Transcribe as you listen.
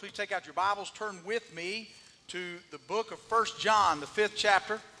Please take out your Bibles, turn with me to the book of 1 John, the 5th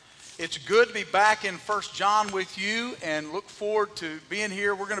chapter. It's good to be back in 1 John with you and look forward to being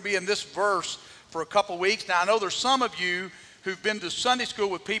here. We're going to be in this verse for a couple weeks. Now, I know there's some of you who've been to Sunday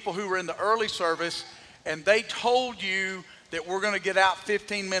school with people who were in the early service, and they told you that we're going to get out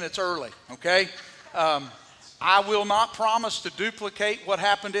 15 minutes early, okay? I will not promise to duplicate what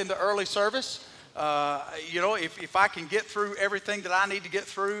happened in the early service. If I can get through everything that I need to get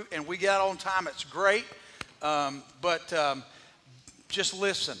through and we get on time, it's great. But just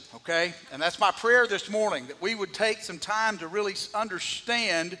listen, okay? And that's my prayer this morning, that we would take some time to really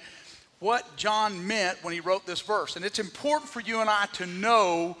understand what John meant when he wrote this verse. And it's important for you and I to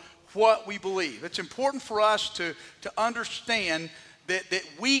know what we believe. It's important for us to understand that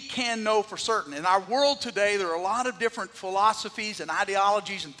we can know for certain. In our world today, there are a lot of different philosophies and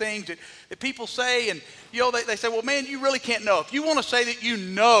ideologies and things that people say, and they say, well, man, you really can't know. If you want to say that you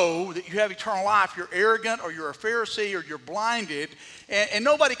know that you have eternal life, you're arrogant or you're a Pharisee or you're blinded, and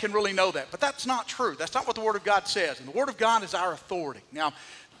nobody can really know that. But that's not true. That's not what the Word of God says. And the Word of God is our authority. Now,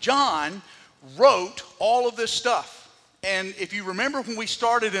 John wrote all of this stuff. And if you remember when we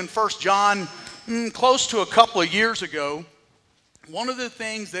started in 1 John close to a couple of years ago, one of the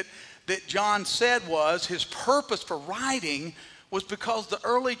things that John said was his purpose for writing was because the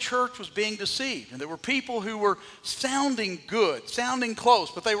early church was being deceived. And there were people who were sounding good, sounding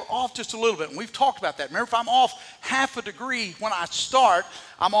close, but they were off just a little bit. And we've talked about that. Remember, if I'm off half a degree when I start,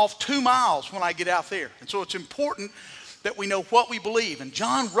 I'm off 2 miles when I get out there. And so it's important that we know what we believe. And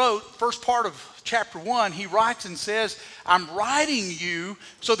John wrote, first part of chapter 1, he writes and says, I'm writing you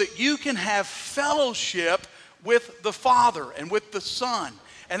so that you can have fellowship with the Father and with the Son.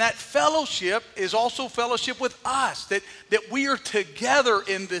 And that fellowship is also fellowship with us, that we are together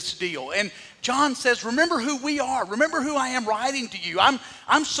in this deal. And John says, remember who we are. Remember who I am writing to you.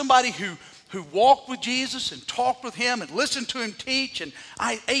 I'm somebody who walked with Jesus and talked with him and listened to him teach, and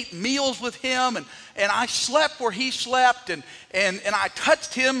I ate meals with him, and I slept where he slept, and I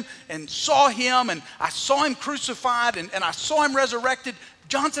touched him and saw him, and I saw him crucified, and I saw him resurrected.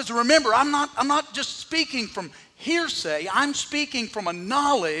 John says, remember, I'm not just speaking from hearsay. I'm speaking from a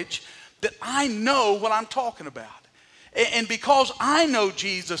knowledge that I know what I'm talking about. And because I know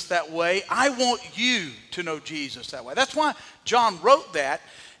Jesus that way, I want you to know Jesus that way. That's why John wrote that.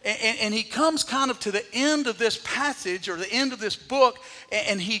 And he comes kind of to the end of this passage or the end of this book,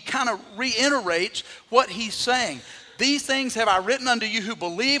 and he kind of reiterates what he's saying. These things have I written unto you who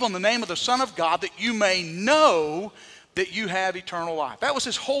believe on the name of the Son of God, that you may know that you have eternal life. That was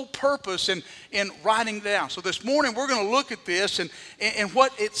his whole purpose in writing down. So this morning we're going to look at this and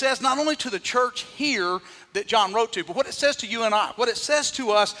what it says not only to the church here that John wrote to, but what it says to you and I, what it says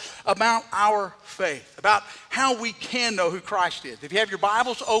to us about our faith, about how we can know who Christ is. If you have your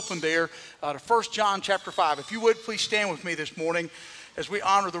Bibles open there to 1 John chapter 5, if you would please stand with me this morning as we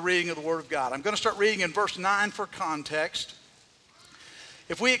honor the reading of the Word of God. I'm going to start reading in verse 9 for context.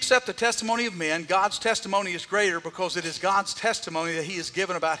 If we accept the testimony of men, God's testimony is greater, because it is God's testimony that he has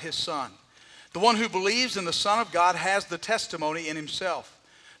given about his Son. The one who believes in the Son of God has the testimony in himself.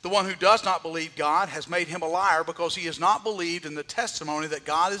 The one who does not believe God has made him a liar, because he has not believed in the testimony that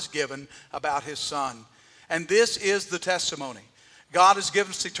God has given about his Son. And this is the testimony. God has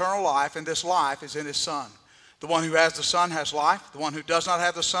given us eternal life, and this life is in his Son. The one who has the Son has life. The one who does not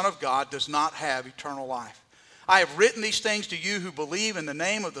have the Son of God does not have eternal life. I have written these things to you who believe in the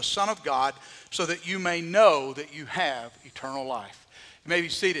name of the Son of God, so that you may know that you have eternal life. You may be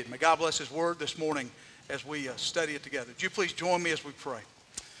seated. May God bless his word this morning as we study it together. Would you please join me as we pray?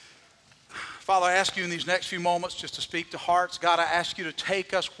 Father, I ask you in these next few moments just to speak to hearts. God, I ask you to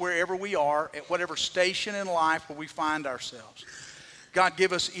take us wherever we are, at whatever station in life where we find ourselves. God,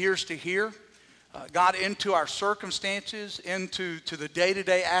 give us ears to hear. God, into our circumstances, into the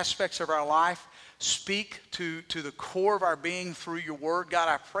day-to-day aspects of our life. Speak to the core of our being through your word. God,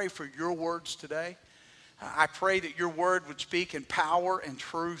 I pray for your words today. I pray that your word would speak in power and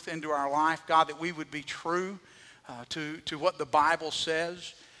truth into our life. God, that we would be true to what the Bible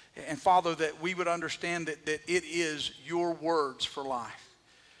says. And Father, that we would understand that it is your words for life.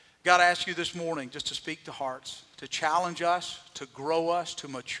 God, I ask you this morning just to speak to hearts, to challenge us, to grow us, to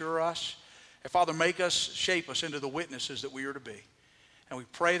mature us. And Father, make us, shape us into the witnesses that we are to be. And we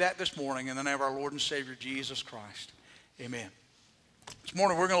pray that this morning in the name of our Lord and Savior, Jesus Christ. Amen. This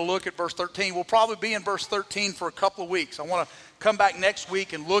morning we're going to look at verse 13. We'll probably be in verse 13 for a couple of weeks. I want to come back next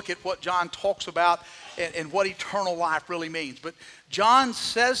week and look at what John talks about and what eternal life really means. But John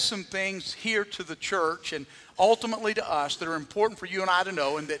says some things here to the church and ultimately to us that are important for you and I to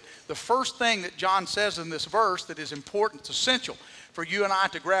know. And that the first thing that John says in this verse that is important, it's essential. for you and I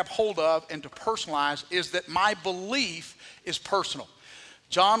to grab hold of and to personalize is that my belief is personal.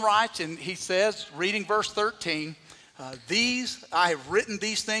 John writes, and he says, reading verse 13, I have written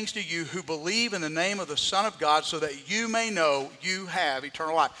these things to you who believe in the name of the Son of God, so that you may know you have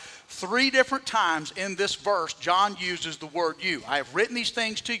eternal life. 3 different times in this verse, John uses the word you. I have written these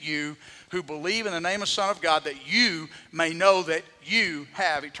things to you who believe in the name of the Son of God, that you may know that you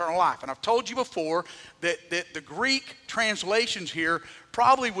have eternal life. And I've told you before that the Greek translations here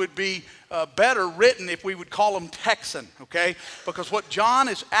probably would be better written if we would call them Texan, okay? Because what John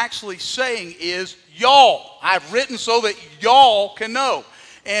is actually saying is, y'all, I've written so that y'all can know.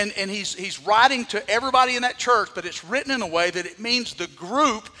 And he's writing to everybody in that church, but it's written in a way that it means the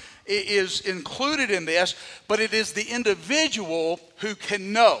group is included in this, but it is the individual who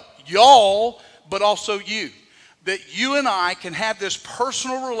can know. Y'all, but also you. That you and I can have this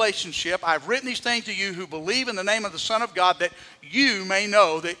personal relationship. I've written these things to you who believe in the name of the Son of God, that you may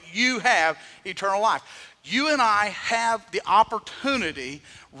know that you have eternal life. You and I have the opportunity,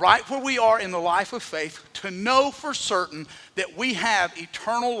 right where we are in the life of faith, to know for certain that we have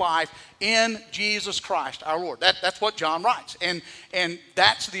eternal life in Jesus Christ, our Lord. That's what John writes. And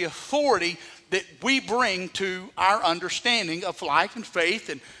that's the authority that we bring to our understanding of life and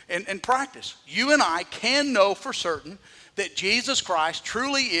faith and practice. You and I can know for certain that Jesus Christ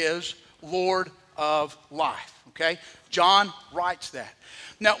truly is Lord of life, okay? John writes that.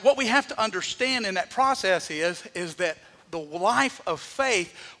 Now, what we have to understand in that process is that the life of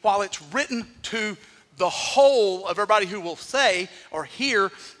faith, while it's written to the whole of everybody who will say or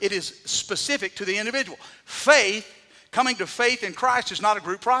hear, it is specific to the individual. Faith, coming to faith in Christ, is not a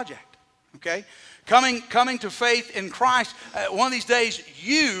group project. Okay? Coming to faith in Christ, one of these days,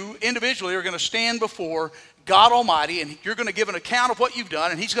 you individually are going to stand before God Almighty, and you're going to give an account of what you've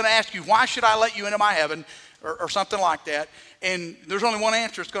done, and He's going to ask you, why should I let you into my heaven, or something like that. And there's only one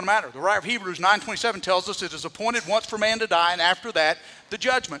answer it's going to matter. The writer of Hebrews 9:27 tells us it is appointed once for man to die, and after that, the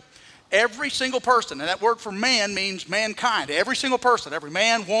judgment. Every single person, and that word for man means mankind. Every single person, every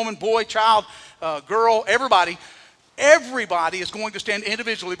man, woman, boy, child, girl, everybody is going to stand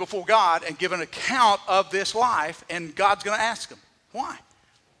individually before God and give an account of this life, and God's going to ask them, why?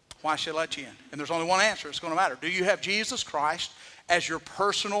 Why should I let you in? And there's only one answer it's going to matter. Do you have Jesus Christ as your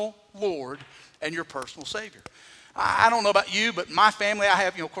personal Lord and your personal Savior? I don't know about you, but my family, I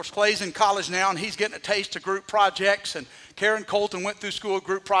have, of course, Clay's in college now, and he's getting a taste of group projects, and Karen Colton went through school of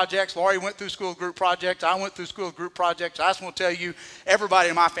group projects. Laurie went through school of group projects. I went through school of group projects. I just want to tell you, everybody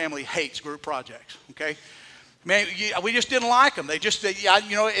in my family hates group projects, okay? Man, we just didn't like them. And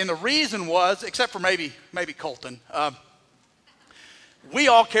the reason was, except for maybe Colton, we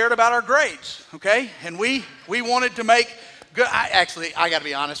all cared about our grades, okay? And we wanted to make good. I got to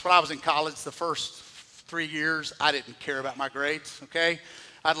be honest, when I was in college the first 3 years, I didn't care about my grades, okay?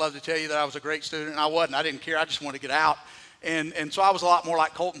 I'd love to tell you that I was a great student, and I wasn't. I didn't care. I just wanted to get out. And so I was a lot more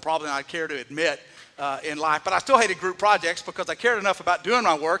like Colton probably than I care to admit in life. But I still hated group projects because I cared enough about doing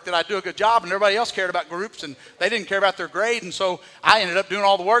my work that I'd do a good job, and everybody else cared about groups, and they didn't care about their grade. And so I ended up doing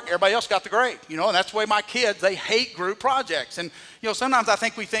all the work. Everybody else got the grade, and that's the way my kids, they hate group projects. And, sometimes I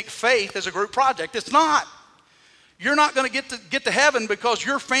think we think faith is a group project. It's not. You're not going to get to heaven because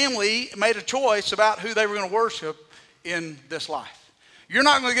your family made a choice about who they were going to worship in this life. You're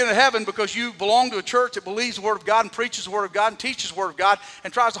not going to get to heaven because you belong to a church that believes the Word of God and preaches the Word of God and teaches the Word of God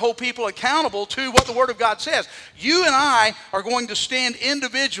and tries to hold people accountable to what the Word of God says. You and I are going to stand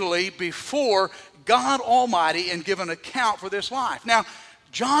individually before God Almighty and give an account for this life. Now,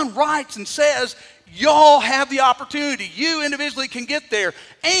 John writes and says, y'all have the opportunity. You individually can get there.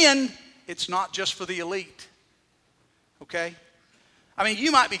 And it's not just for the elite. Okay? I mean,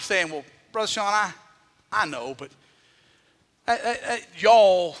 you might be saying, well, Brother Sean, I know, but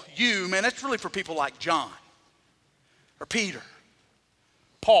y'all, man, that's really for people like John or Peter,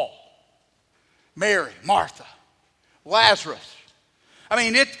 Paul, Mary, Martha, Lazarus. I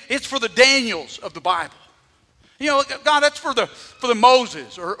mean, it's for the Daniels of the Bible. God, that's for the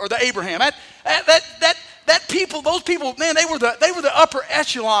Moses or the Abraham. That people, those people, man, they were the upper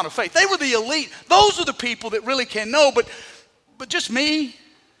echelon of faith. They were the elite. Those are the people that really can know. But just me,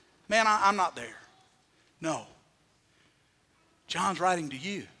 man, I'm not there. No. John's writing to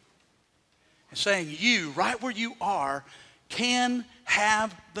you and saying you, right where you are, can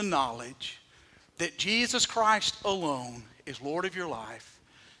have the knowledge that Jesus Christ alone is Lord of your life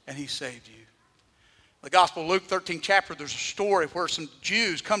and He saved you. The Gospel of Luke 13th chapter, there's a story where some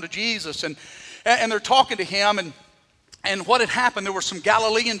Jews come to Jesus and they're talking to Him, and And what had happened, there were some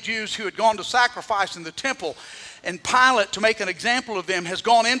Galilean Jews who had gone to sacrifice in the temple. And Pilate, to make an example of them, has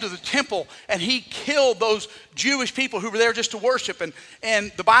gone into the temple and he killed those Jewish people who were there just to worship.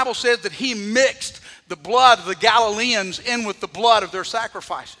 And the Bible says that he mixed the blood of the Galileans in with the blood of their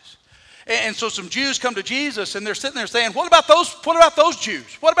sacrifices. And so some Jews come to Jesus and they're sitting there saying, what about those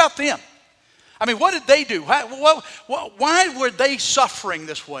Jews? What about them? I mean, what did they do? Why were they suffering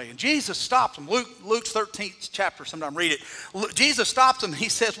this way? And Jesus stops them. Luke's 13th chapter, sometime read it. Jesus stops them and he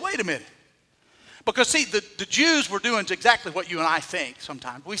says, wait a minute. Because see, the Jews were doing exactly what you and I think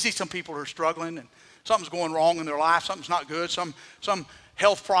sometimes. We see some people who are struggling and something's going wrong in their life, something's not good, some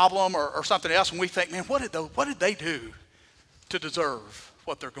health problem or something else, and we think, man, what did they do to deserve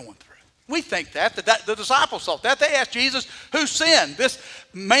what they're going through? We think that the disciples thought that. They asked Jesus, who sinned, this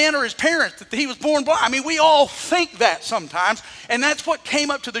man or his parents, that he was born blind? I mean, we all think that sometimes, and that's what came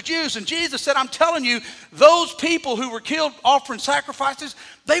up to the Jews. And Jesus said, I'm telling you, those people who were killed offering sacrifices,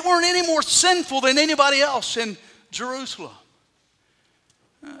 they weren't any more sinful than anybody else in Jerusalem.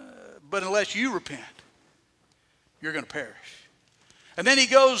 But unless you repent, you're going to perish. And then he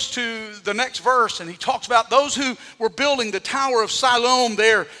goes to the next verse and he talks about those who were building the Tower of Siloam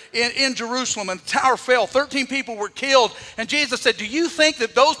there in Jerusalem, and the tower fell. 13 people were killed. And Jesus said, do you think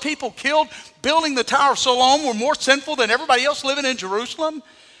that those people killed building the Tower of Siloam were more sinful than everybody else living in Jerusalem?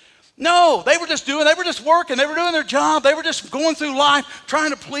 No, they were just working. They were doing their job. They were just going through life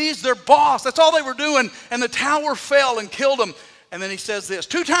trying to please their boss. That's all they were doing. And the tower fell and killed them. And then he says this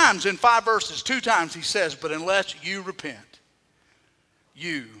 2 times in 5 verses. 2 times he says, but unless you repent,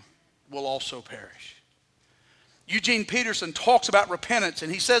 you will also perish. Eugene Peterson talks about repentance,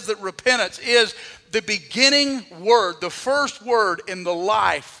 and he says that repentance is the beginning word, the first word in the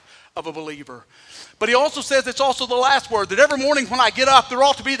life of a believer. But he also says it's also the last word, that every morning when I get up, there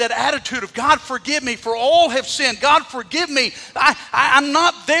ought to be that attitude of, God, forgive me, for all have sinned. God, forgive me. I'm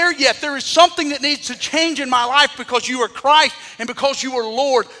not there yet. There is something that needs to change in my life because you are Christ and because you are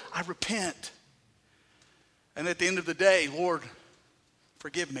Lord. I repent. And at the end of the day, Lord,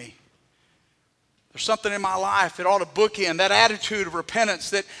 forgive me. There's something in my life that ought to bookend that attitude of repentance,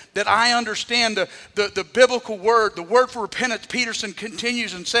 that I understand the biblical word. The word for repentance, Peterson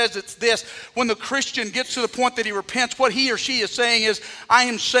continues and says it's this. When the Christian gets to the point that he repents, what he or she is saying is, I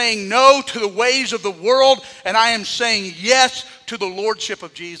am saying no to the ways of the world, and I am saying yes to the lordship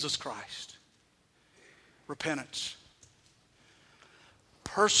of Jesus Christ. Repentance.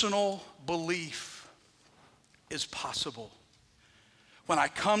 Personal belief is possible when I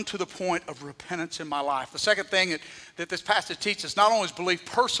come to the point of repentance in my life. The second thing that this passage teaches, not only is belief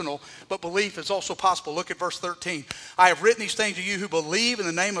personal, but belief is also possible. Look at verse 13. I have written these things to you who believe in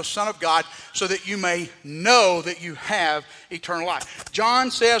the name of the Son of God, so that you may know that you have eternal life.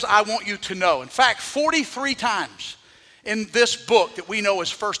 John says, I want you to know. In fact, 43 times in this book that we know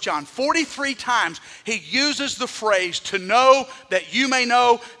as 1 John, 43 times he uses the phrase to know, that you may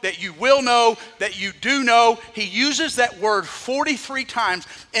know, that you will know, that you do know. He uses that word 43 times,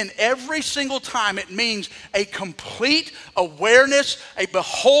 and every single time it means a complete awareness, a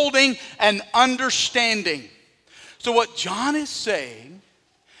beholding, an understanding. So what John is saying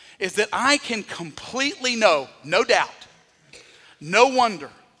is that I can completely know, no doubt, no wonder,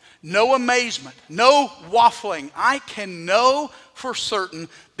 no amazement, no waffling. I can know for certain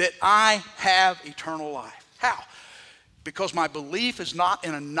that I have eternal life. How? Because my belief is not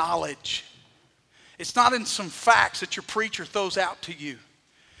in a knowledge. It's not in some facts that your preacher throws out to you.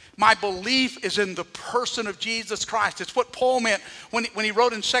 My belief is in the person of Jesus Christ. It's what Paul meant when he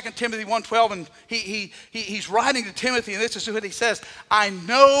wrote in 2 Timothy 1:12, and he's writing to Timothy, and this is what he says, I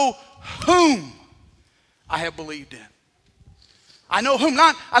know whom I have believed in. I know whom,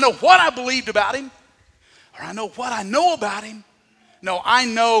 not I know what I believed about him, or I know what I know about him. No, I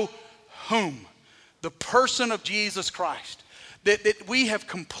know whom. The person of Jesus Christ. That we have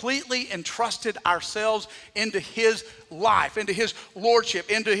completely entrusted ourselves into his life, into his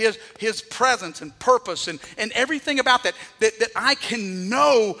lordship, into his presence and purpose and everything about that I can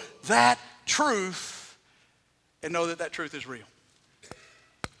know that truth and know that that truth is real.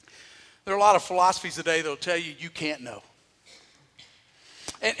 There are a lot of philosophies today that will tell you you can't know.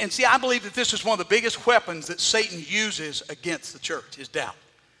 And see, I believe that this is one of the biggest weapons that Satan uses against the church, is doubt.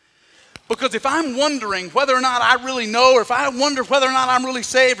 Because if I'm wondering whether or not I really know, or if I wonder whether or not I'm really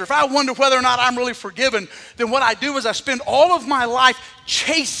saved, or if I wonder whether or not I'm really forgiven, then what I do is I spend all of my life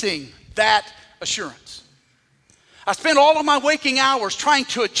chasing that assurance. I spend all of my waking hours trying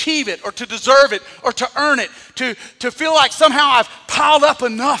to achieve it, or to deserve it, or to earn it, to feel like somehow I've piled up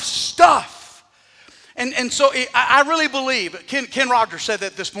enough stuff. And so I really believe, Ken Rogers said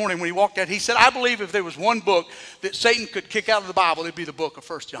that this morning when he walked out. He said, I believe if there was one book that Satan could kick out of the Bible, it'd be the book of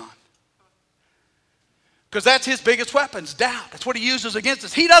 1 John. Because that's his biggest weapon, doubt. That's what he uses against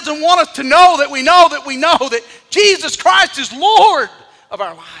us. He doesn't want us to know that we know that we know that Jesus Christ is Lord of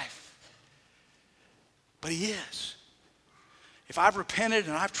our life. But he is. If I've repented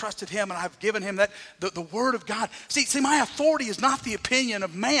and I've trusted him and I've given him that, the word of God. See, my authority is not the opinion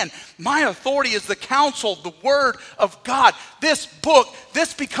of man. My authority is the counsel, the word of God. This book,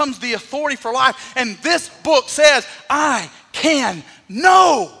 this becomes the authority for life. And this book says, I can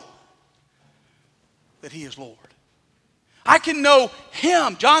know that he is Lord. I can know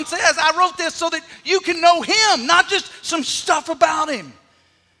him. John says, I wrote this so that you can know him, not just some stuff about him.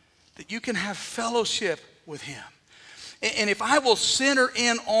 That you can have fellowship with him. And if I will center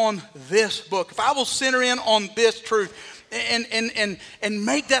in on this book, if I will center in on this truth and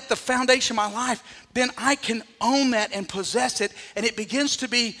make that the foundation of my life, then I can own that and possess it. And it begins to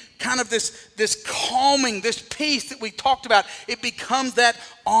be kind of this calming, this peace that we talked about. It becomes that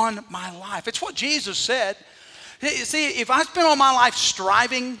on my life. It's what Jesus said. See, if I spend all my life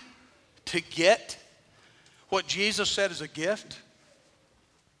striving to get what Jesus said is a gift,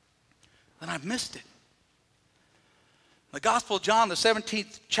 then I've missed it. The Gospel of John, the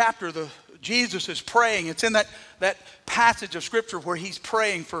 17th chapter, Jesus is praying. It's in that passage of Scripture where he's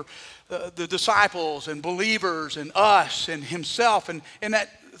praying for the disciples and believers and us and himself. And in that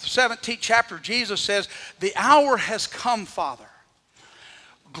 17th chapter, Jesus says, the hour has come, Father.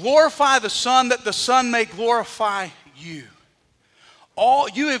 Glorify the Son that the Son may glorify you.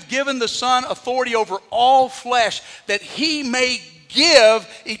 You have given the Son authority over all flesh that he may give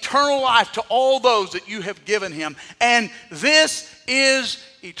eternal life to all those that you have given him. And this is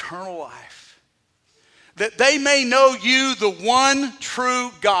eternal life. That they may know you, the one true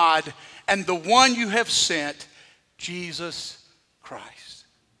God, and the one you have sent, Jesus Christ.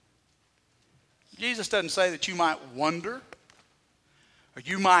 Jesus doesn't say that you might wonder, or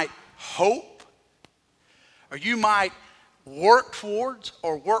you might hope, or you might work towards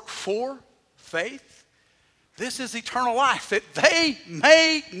or work for faith. This is eternal life, that they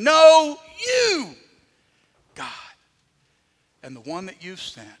may know you, God, and the one that you've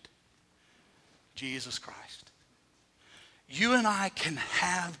sent, Jesus Christ. You and I can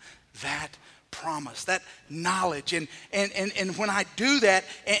have that promise, that knowledge. And when I do that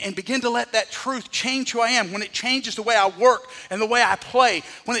and begin to let that truth change who I am, when it changes the way I work and the way I play,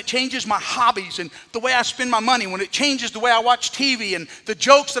 when it changes my hobbies and the way I spend my money, when it changes the way I watch TV and the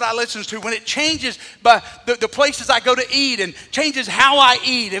jokes that I listen to, when it changes the places I go to eat and changes how I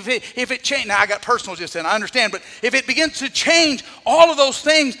eat, if it changes, now I got personal just then, I understand, but if it begins to change all of those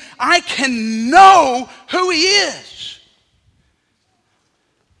things, I can know who he is.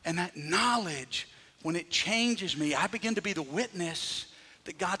 And that knowledge, when it changes me, I begin to be the witness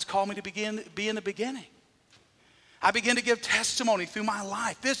that God's called me to be in the beginning. I begin to give testimony through my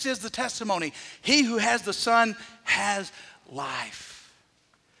life. This is the testimony. He who has the Son has life,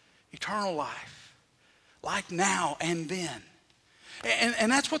 eternal life, life now and then.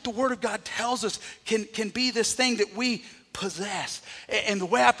 And that's what the Word of God tells us can be this thing that we possess. And the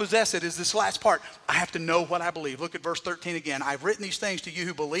way I possess it is this last part. I have to know what I believe. Look at verse 13 again. I've written these things to you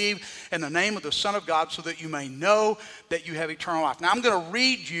who believe in the name of the Son of God so that you may know that you have eternal life. Now I'm going to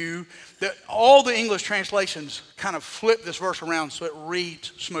read you that all the English translations kind of flip this verse around so it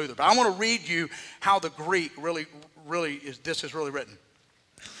reads smoother. But I want to read you how the Greek really is, this is really written.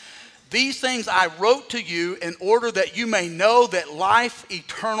 These things I wrote to you in order that you may know that life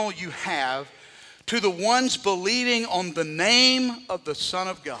eternal you have to the ones believing on the name of the Son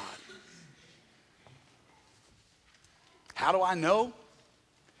of God. How do I know?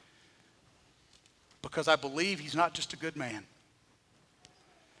 Because I believe he's not just a good man.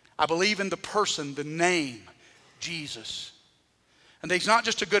 I believe in the person, the name, Jesus. And he's not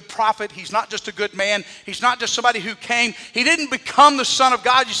just a good prophet. He's not just a good man. He's not just somebody who came. He didn't become the Son of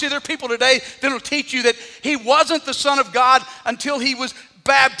God. You see, there are people today that will teach you that he wasn't the Son of God until he was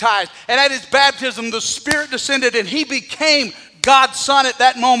baptized. And at his baptism, the Spirit descended and he became God's Son at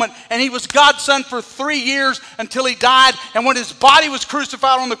that moment. And he was God's Son for 3 years until he died. And when his body was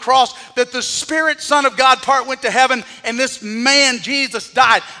crucified on the cross, that the Spirit Son of God part went to heaven and this man, Jesus,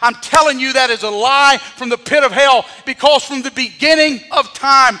 died. I'm telling you that is a lie from the pit of hell, because from the beginning of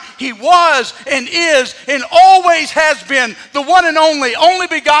time, he was and is and always has been the one and only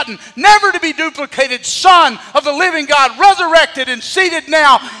begotten, never to be duplicated Son of the living God, resurrected and seated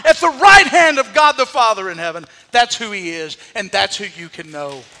now at the right hand of God the Father in heaven. That's who he is, and that's who you can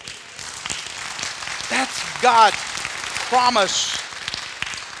know. That's God's promise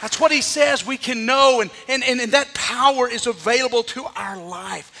That's what he says we can know, and that power is available to our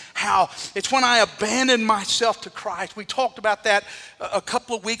life. How? It's when I abandon myself to Christ. We talked about that a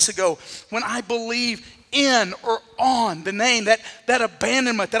couple of weeks ago. When I believe in or on the name, that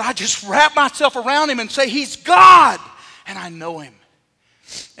abandonment, that I just wrap myself around him and say, he's God, and I know him,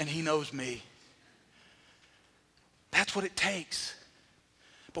 and he knows me. That's what it takes.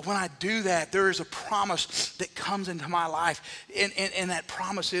 But when I do that, there is a promise that comes into my life. And that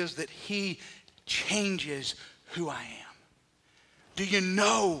promise is that he changes who I am. Do you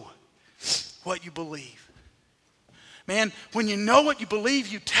know what you believe? Man, when you know what you believe,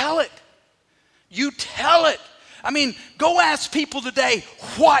 you tell it. You tell it. I mean, go ask people today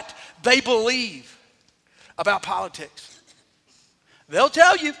what they believe about politics. They'll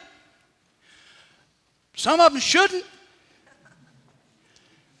tell you. Some of them shouldn't.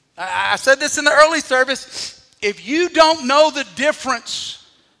 I said this in the early service. If you don't know the difference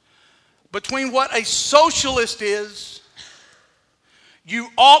between what a socialist is, you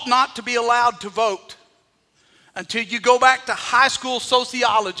ought not to be allowed to vote until you go back to high school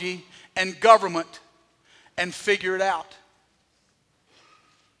sociology and government and figure it out.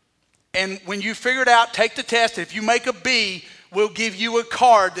 And when you figure it out, take the test. If you make a B, we'll give you a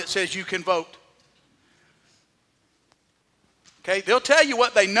card that says you can vote. Okay, they'll tell you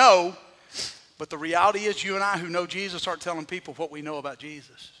what they know, but the reality is you and I who know Jesus aren't telling people what we know about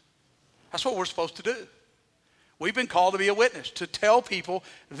Jesus. That's what we're supposed to do. We've been called to be a witness, to tell people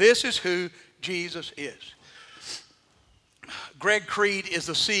this is who Jesus is. Greg Creed is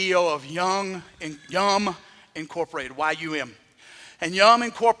the CEO of Yum Incorporated, Y-U-M. And Yum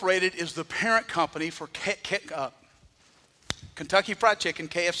Incorporated is the parent company for Kentucky Fried Chicken,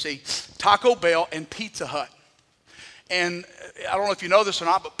 KFC, Taco Bell, and Pizza Hut. And I don't know if you know this or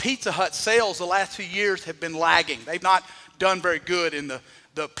not, but Pizza Hut sales the last 2 years have been lagging. They've not done very good in the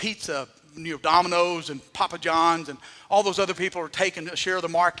pizza, Domino's and Papa John's and all those other people are taking a share of the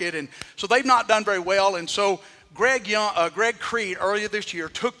market. And so they've not done very well. And so Greg Creed earlier this year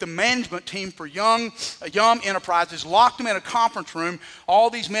took the management team for Yum Enterprises, locked them in a conference room, all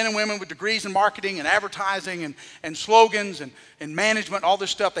these men and women with degrees in marketing and advertising and slogans and management, all this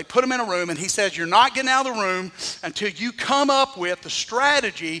stuff. They put them in a room and he says, you're not getting out of the room until you come up with the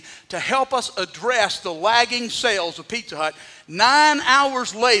strategy to help us address the lagging sales of Pizza Hut. 9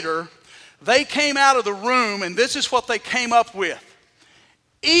 hours later, they came out of the room and this is what they came up with.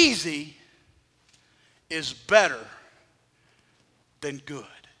 Easy is better than good.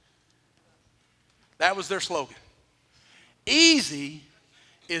 That was their slogan. Easy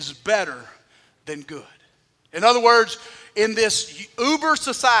is better than good. In other words, in this Uber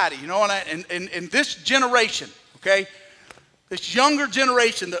society, in this generation, okay, this younger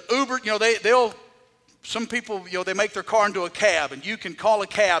generation, the Uber, some people, they make their car into a cab and you can call a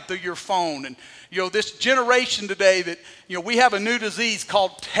cab through your phone. And, this generation today that, we have a new disease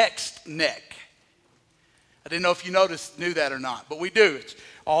called text neck. I didn't know if you knew that or not, but we do. It's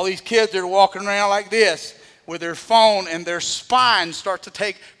all these kids that are walking around like this with their phone and their spine starts to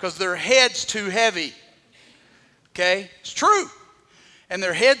take, because their head's too heavy. Okay? It's true. And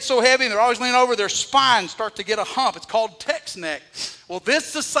their head's so heavy and they're always leaning over, their spine starts to get a hump. It's called text neck. Well, this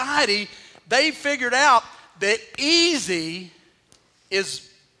society, they figured out that easy is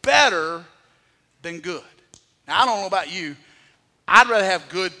better than good. Now, I don't know about you. I'd rather have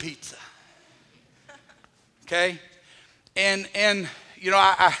good pizza. Okay, and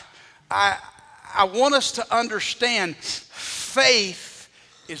I want us to understand faith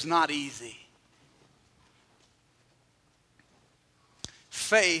is not easy.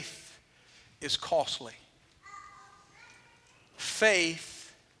 Faith is costly.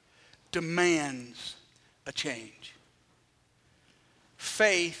 Faith demands a change.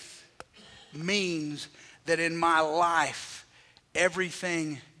 Faith means that in my life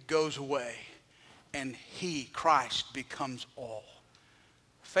everything goes away. And he, Christ, becomes all.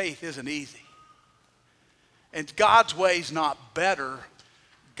 Faith isn't easy. And God's way is not better.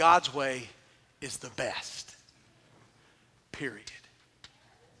 God's way is the best. Period.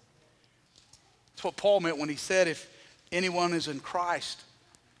 That's what Paul meant when he said, if anyone is in Christ,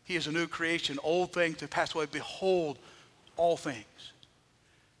 he is a new creation. Old things have passed away. Behold, all things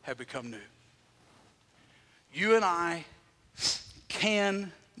have become new. You and I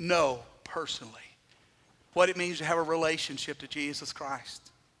can know personally what it means to have a relationship to Jesus Christ.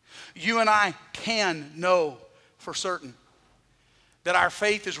 You and I can know for certain that our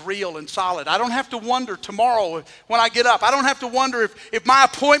faith is real and solid. I don't have to wonder tomorrow when I get up. I don't have to wonder if my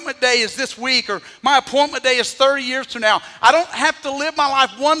appointment day is this week or my appointment day is 30 years from now. I don't have to live my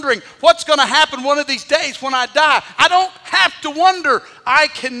life wondering what's going to happen one of these days when I die. I don't have to wonder. I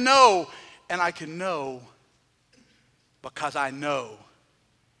can know, and I can know because I know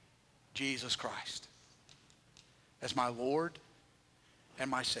Jesus Christ as my Lord and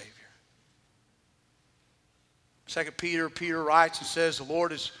my Savior. 2 Peter writes and says, the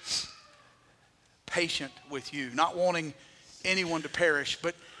Lord is patient with you, not wanting anyone to perish,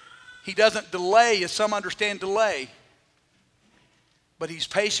 but he doesn't delay as some understand delay. But he's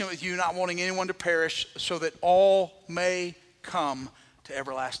patient with you, not wanting anyone to perish, so that all may come to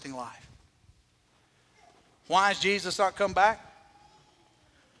everlasting life. Why has Jesus not come back?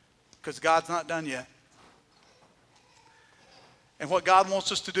 Because God's not done yet. And what God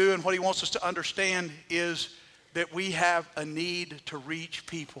wants us to do and what he wants us to understand is that we have a need to reach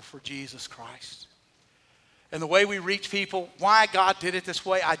people for Jesus Christ. And the way we reach people, why God did it this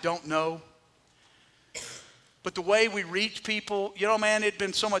way, I don't know. But the way we reach people, you know, man, it'd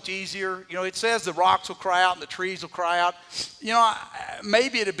been so much easier. You know, it says the rocks will cry out and the trees will cry out. You know,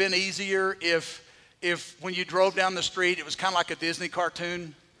 maybe it'd have been easier if when you drove down the street, it was kind of like a Disney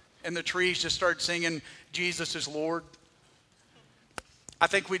cartoon and the trees just started singing, Jesus is Lord. I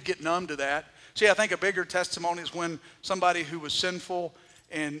think we'd get numb to that. See, I think a bigger testimony is when somebody who was sinful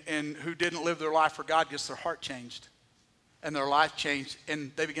and who didn't live their life for God gets their heart changed and their life changed,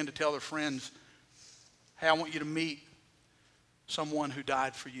 and they begin to tell their friends, hey, I want you to meet someone who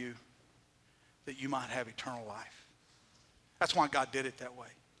died for you that you might have eternal life. That's why God did it that way.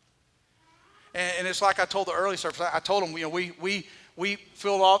 And it's like I told the early service, I told them, you know, we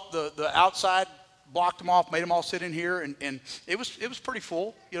filled off the outside, blocked them off, made them all sit in here, and it was pretty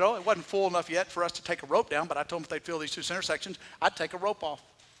full. You know, it wasn't full enough yet for us to take a rope down, but I told them if they'd fill these two center sections, I'd take a rope off.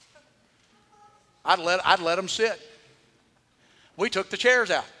 I'd let them sit. We took the chairs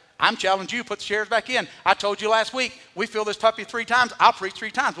out. I'm challenging you, put the chairs back in. I told you last week, we fill this puppy 3 times. I'll preach 3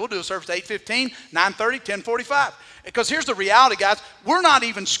 times. We'll do a service at 8:15, 9:30, 10:45. Because here's the reality, guys. We're not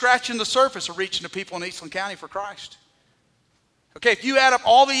even scratching the surface of reaching the people in Eastland County for Christ. Okay, if you add up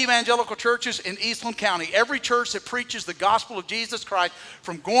all the evangelical churches in Eastland County, every church that preaches the gospel of Jesus Christ,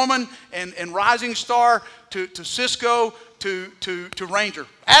 from Gorman and Rising Star to Cisco to Ranger,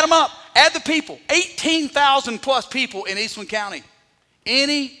 add them up, add the people, 18,000 plus people in Eastland County.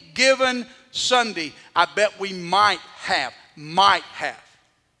 Any given Sunday, I bet we might have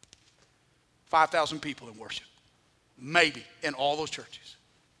 5,000 people in worship. Maybe in all those churches.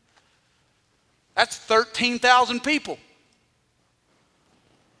 That's 13,000 people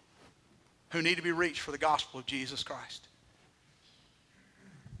who need to be reached for the gospel of Jesus Christ.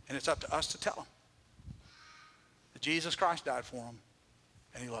 And it's up to us to tell them that Jesus Christ died for them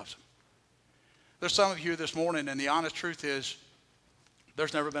and he loves them. There's some of you this morning, and the honest truth is,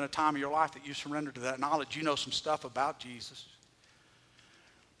 there's never been a time in your life that you surrendered to that knowledge. You know some stuff about Jesus.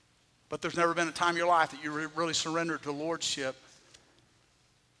 But there's never been a time in your life that you really surrendered to lordship.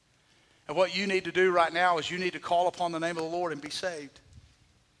 And what you need to do right now is you need to call upon the name of the Lord and be saved.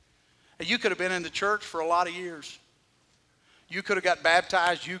 And you could have been in the church for a lot of years. You could have got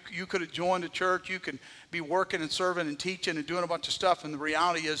baptized. You could have joined the church. You can be working and serving and teaching and doing a bunch of stuff. And the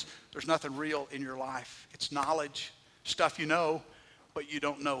reality is there's nothing real in your life. It's knowledge, stuff you know, but you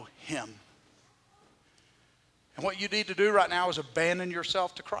don't know him. And what you need to do right now is abandon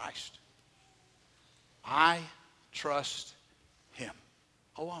yourself to Christ. I trust him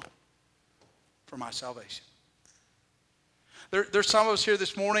alone for my salvation. There's some of us here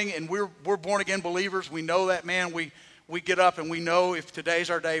this morning, and we're born again believers. We know that, man. We get up and we know if today's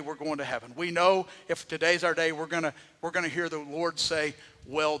our day, we're going to heaven. We know if today's our day, we're gonna hear the Lord say,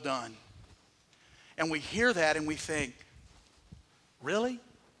 well done. And we hear that and we think, really?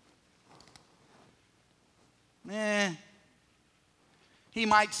 He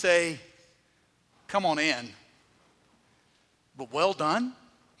might say, come on in. But well done?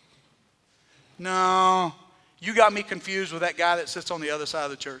 No. You got me confused with that guy that sits on the other side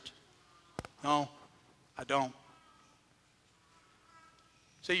of the church. No, I don't.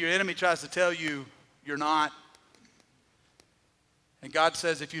 See, your enemy tries to tell you you're not. And God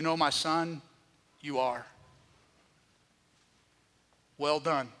says, if you know my son, you are. Well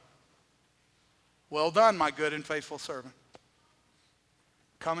done. Well done, my good and faithful servant.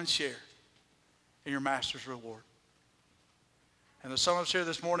 Come and share in your master's reward. And there's some of us here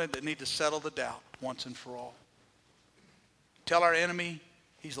this morning that need to settle the doubt once and for all. Tell our enemy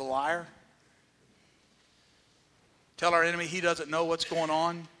he's a liar. Tell our enemy he doesn't know what's going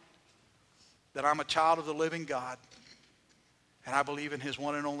on, that I'm a child of the living God. And I believe in his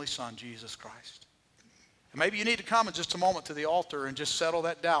one and only Son, Jesus Christ. And maybe you need to come in just a moment to the altar and just settle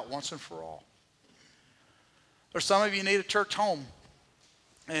that doubt once and for all. Or some of you need a church home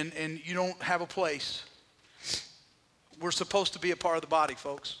and you don't have a place. We're supposed to be a part of the body,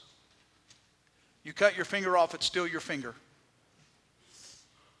 folks. You cut your finger off, it's still your finger.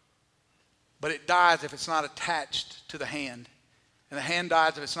 But it dies if it's not attached to the hand. And the hand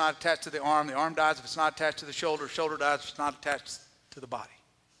dies if it's not attached to the arm dies if it's not attached to the shoulder dies if it's not attached to the body.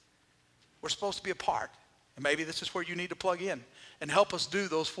 We're supposed to be a part. And maybe this is where you need to plug in and help us do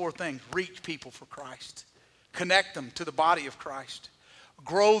those four things. Reach people for Christ. Connect them to the body of Christ.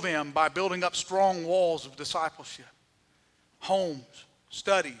 Grow them by building up strong walls of discipleship. Homes,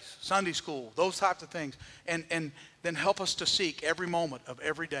 studies, Sunday school, those types of things. And then help us to seek every moment of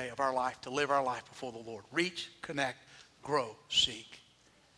every day of our life to live our life before the Lord. Reach, connect, grow, seek.